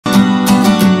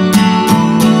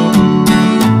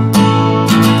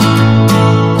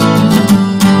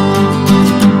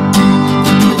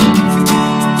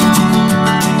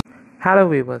Hello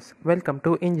viewers, welcome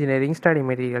to Engineering Study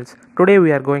Materials. Today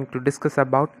we are going to discuss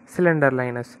about cylinder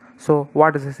liners. So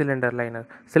what is a cylinder liner?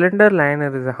 Cylinder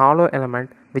liner is a hollow element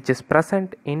which is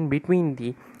present in between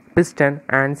the piston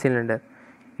and cylinder.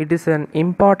 It is an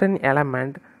important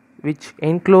element which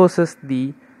encloses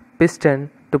the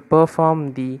piston to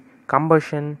perform the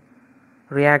combustion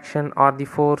reaction or the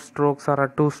 4 strokes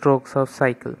or 2 strokes of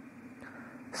cycle.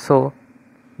 So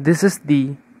this is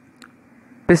the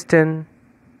piston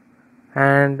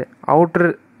and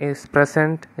outer is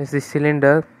present is the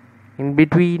cylinder. In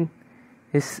between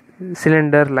is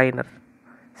cylinder liner.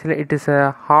 It is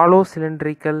a hollow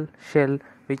cylindrical shell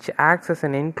which acts as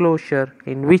an enclosure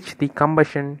in which the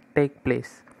combustion take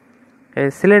place.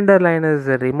 A cylinder liner is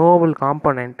a removable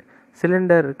component,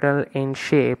 cylindrical in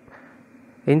shape,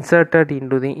 inserted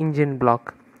into the engine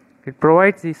block. It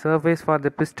provides the surface for the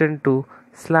piston to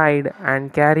slide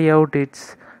and carry out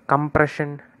its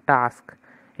compression task.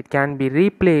 It can be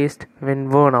replaced when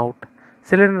worn out.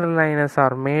 Cylinder liners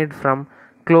are made from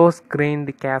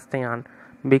close-grained cast iron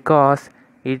because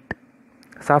it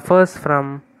suffers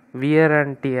from wear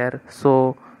and tear.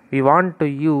 So we want to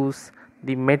use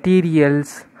the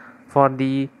materials for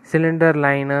the cylinder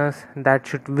liners that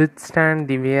should withstand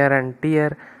the wear and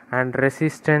tear and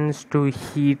resistance to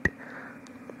heat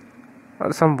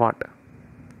somewhat.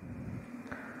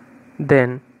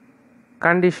 Then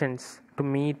conditions to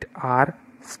meet are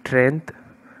strength,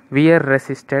 wear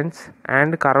resistance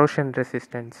and corrosion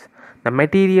resistance. The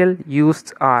material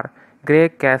used are grey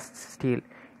cast steel.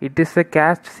 It is a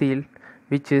cast steel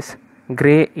which is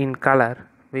grey in color,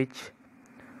 which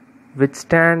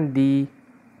withstand the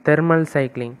thermal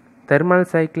cycling. Thermal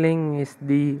cycling is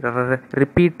the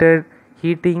repeated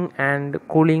heating and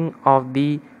cooling of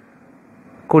the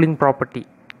cooling property,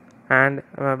 and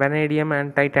vanadium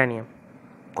and titanium.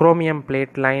 Chromium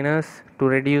plate liners to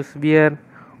reduce wear,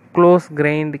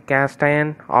 close-grained cast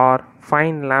iron or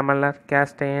fine lamellar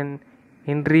cast iron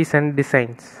in recent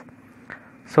designs.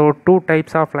 So two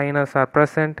types of liners are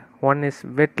present. One is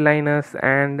wet liners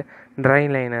and dry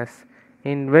liners.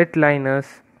 In wet liners,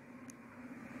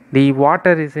 the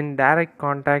water is in direct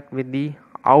contact with the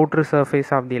outer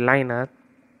surface of the liner.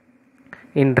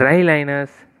 In dry liners,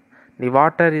 the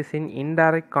water is in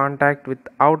indirect contact with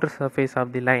outer surface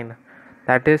of the liner.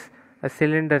 That is, a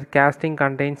cylinder casting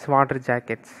contains water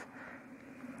jackets.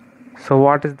 So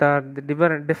what is the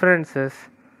differences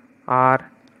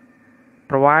are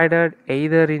provided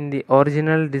either in the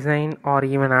original design or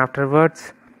even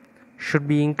afterwards, should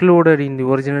be included in the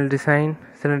original design,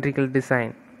 cylindrical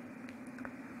design.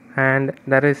 And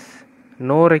there is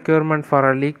no requirement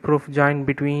for a leak proof joint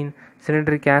between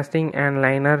cylinder casting and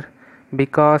liner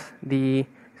because the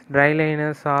dry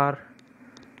liners are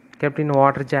kept in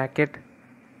water jacket.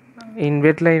 In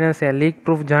wet liners, a leak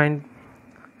proof joint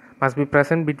must be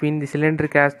present between the cylinder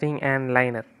casting and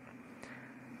liner.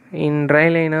 In dry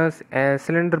liners, a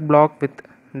cylinder block with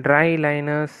dry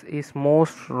liners is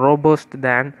most robust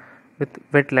than with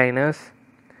wet liners.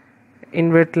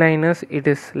 In wet liners, it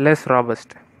is less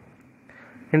robust.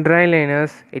 In dry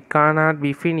liners, it cannot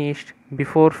be finished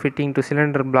before fitting to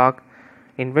cylinder block.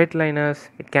 In wet liners,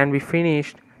 it can be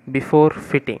finished before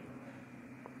fitting.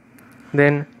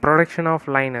 Then production of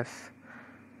liners.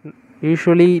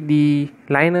 Usually the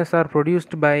liners are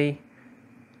produced by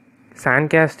sand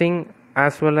casting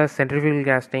as well as centrifugal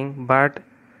casting, but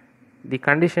the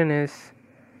condition is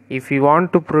if you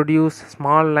want to produce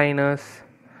small liners,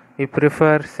 we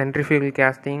prefer centrifugal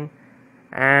casting,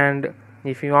 and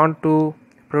if you want to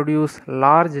produce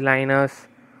large liners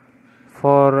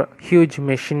for huge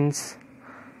machines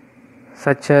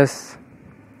such as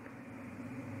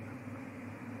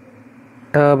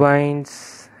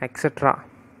turbines, etc.,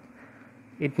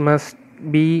 it must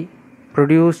be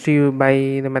produced by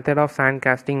the method of sand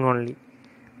casting only.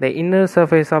 The inner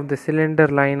surface of the cylinder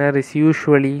liner is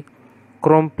usually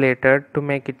chrome plated to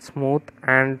make it smooth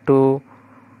and to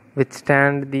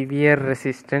withstand the wear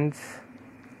resistance,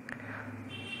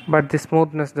 but the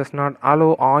smoothness does not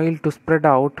allow oil to spread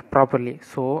out properly,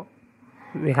 so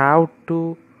we have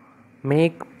to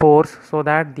make pores so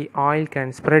that the oil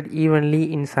can spread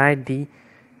evenly inside the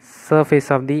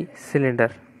surface of the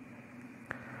cylinder.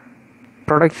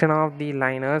 Production of the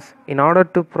liners. In order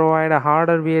to provide a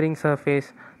harder wearing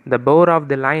surface, the bore of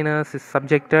the liners is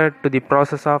subjected to the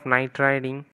process of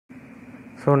nitriding.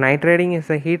 So nitriding is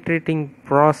a heat treating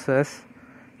process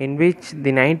in which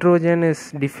the nitrogen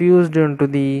is diffused into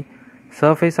the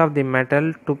surface of the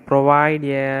metal to provide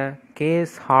a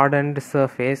case hardened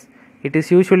surface. It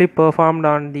is usually performed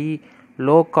on the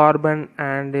low carbon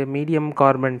and medium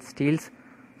carbon steels.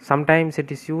 Sometimes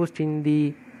it is used in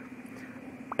the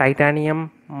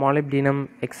titanium, molybdenum,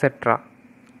 etc.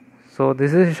 So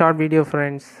this is a short video,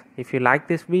 friends. If you like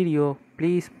this video,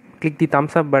 please click the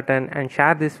thumbs up button and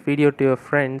share this video to your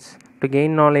friends to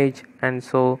gain knowledge. And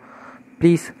so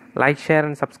please like, share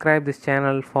and subscribe this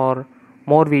channel for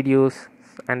more videos,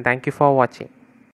 and thank you for watching.